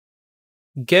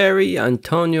Gary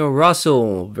Antonio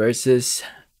Russell versus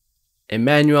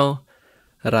Emmanuel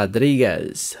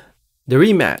Rodriguez. The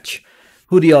rematch.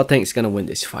 Who do y'all think is going to win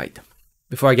this fight?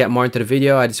 Before I get more into the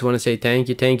video, I just want to say thank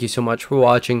you so much for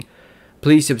watching.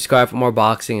 Please subscribe for more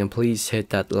boxing and please hit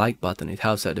that like button. It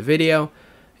helps out the video.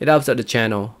 It helps out the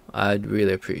channel. I'd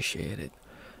really appreciate it.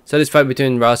 So this fight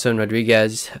between Russell and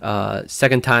Rodriguez,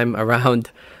 second time around.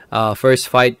 First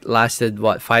fight lasted,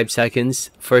 what, 5 seconds.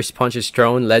 First punches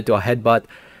thrown led to a headbutt,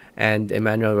 and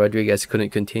Emmanuel Rodriguez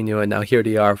couldn't continue. And now here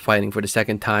they are fighting for the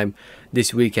second time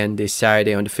this weekend, this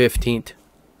Saturday on the 15th,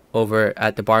 over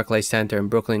at the Barclays Center in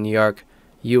Brooklyn, New York,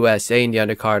 USA, in the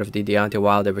undercard of the Deontay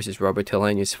Wilder versus Robert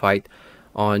Helenius fight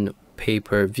on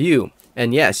pay-per-view.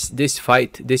 And yes, this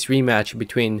fight, this rematch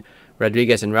between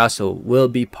Rodriguez and Russell will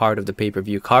be part of the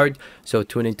pay-per-view card, so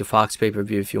tune into Fox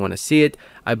pay-per-view if you want to see it.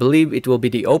 I believe it will be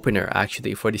the opener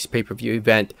actually for this pay-per-view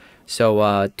event,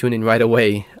 so tune in right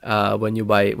away when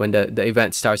the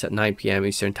event starts at 9 p.m.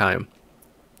 Eastern time.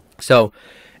 So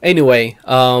anyway,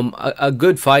 a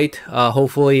good fight.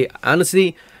 Hopefully,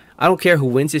 honestly, I don't care who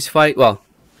wins this fight. Well,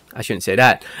 I shouldn't say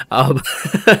that,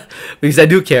 because I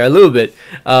do care a little bit.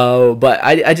 But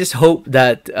I just hope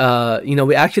that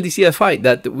we actually see a fight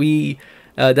that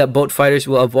that both fighters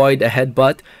will avoid a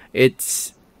headbutt.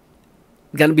 It's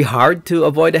gonna be hard to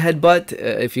avoid a headbutt.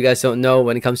 If you guys don't know,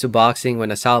 when it comes to boxing,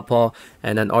 when a southpaw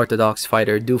and an orthodox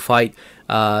fighter do fight,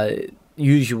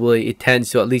 usually it tends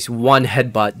to at least one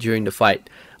headbutt during the fight.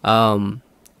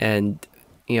 And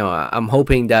I'm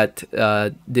hoping that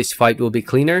this fight will be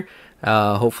cleaner.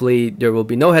 Hopefully there will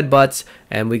be no headbutts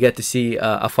and we get to see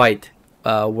a fight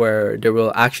where there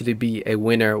will actually be a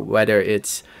winner, whether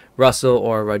it's Russell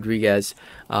or Rodriguez.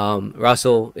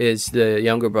 Russell is the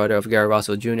younger brother of Gary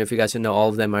Russell Jr. If you guys don't know, all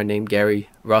of them are named Gary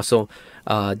Russell.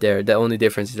 The only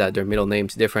difference is that their middle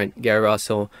name's different. Gary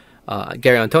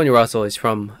Antonio Russell is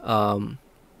from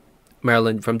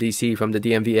Maryland, from DC, from the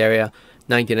DMV area.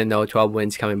 19-0, 12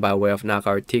 wins, coming by way of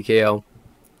knockout TKO.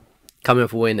 Coming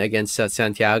off a win against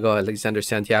Alexander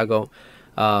Santiago,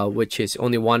 which is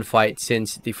only one fight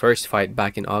since the first fight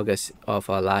back in August of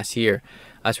last year.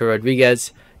 As for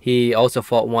Rodriguez, he also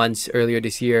fought once earlier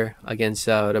this year against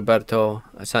Roberto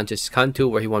Sanchez Cantu,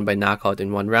 where he won by knockout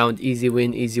in 1 round. Easy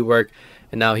win, easy work.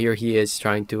 And now here he is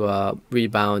trying to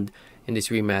rebound in this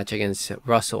rematch against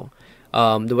Russell.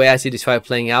 The way I see this fight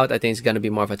playing out, I think it's going to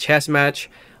be more of a chess match.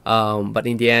 But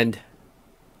in the end,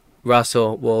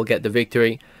 Russell will get the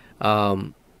victory. I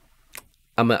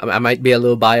might be a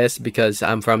little biased because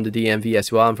I'm from the DMV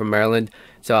as well. I'm from Maryland,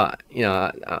 so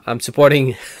I'm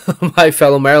supporting my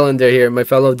fellow Marylander here, my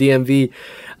fellow DMV.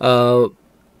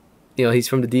 He's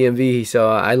from the DMV,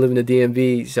 so I live in the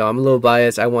DMV, so I'm a little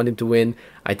biased. I want him to win.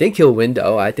 I think he'll win,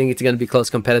 though. I think it's going to be close,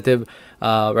 competitive.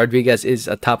 Rodriguez is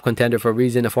a top contender for a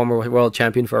reason, a former world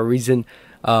champion for a reason.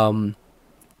 But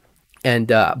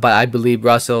I believe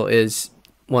Russell is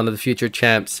one of the future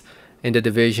champs in the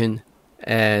division,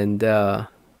 and I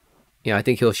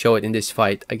think he'll show it in this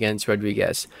fight against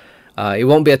Rodriguez. It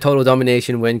won't be a total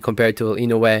domination win compared to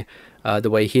Inoue, the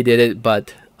way he did it,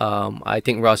 but I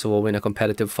think Russell will win a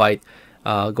competitive fight,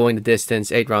 going the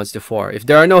distance, 8 rounds to 4. If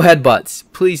there are no headbutts,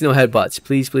 please no headbutts,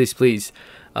 please, please, please.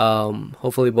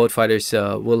 Hopefully both fighters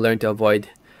will learn to avoid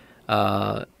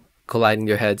colliding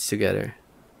their heads together.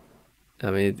 I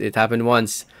mean, it happened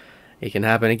once, it can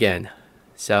happen again.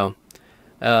 So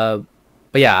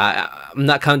but yeah, I'm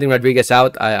not counting Rodriguez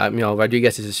out.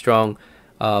 Rodriguez is a strong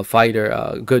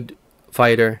fighter, good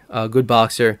fighter, good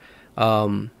boxer.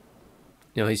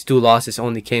 His 2 losses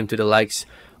only came to the likes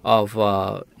of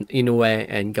Inoue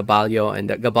and Gabalio, and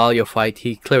that Gabalio fight,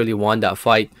 he clearly won that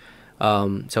fight.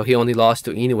 So he only lost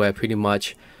to Inoue pretty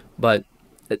much. But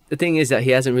the thing is that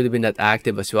he hasn't really been that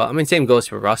active as well. I mean, same goes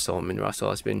for Russell. I mean, Russell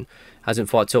hasn't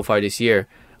fought so far this year.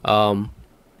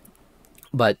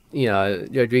 But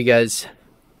Rodriguez,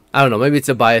 I don't know, maybe it's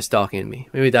a bias talking in me.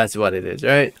 Maybe that's what it is,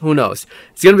 right? Who knows?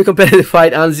 It's gonna be a competitive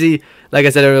fight, honestly. Like I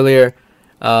said earlier,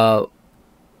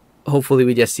 hopefully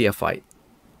we just see a fight.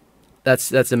 That's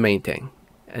the main thing,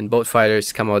 and both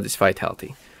fighters come out of this fight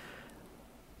healthy.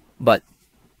 But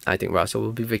I think Russell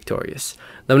will be victorious.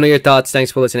 Let me know your thoughts.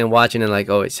 Thanks for listening and watching, and like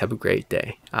always, have a great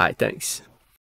day. Alright, thanks.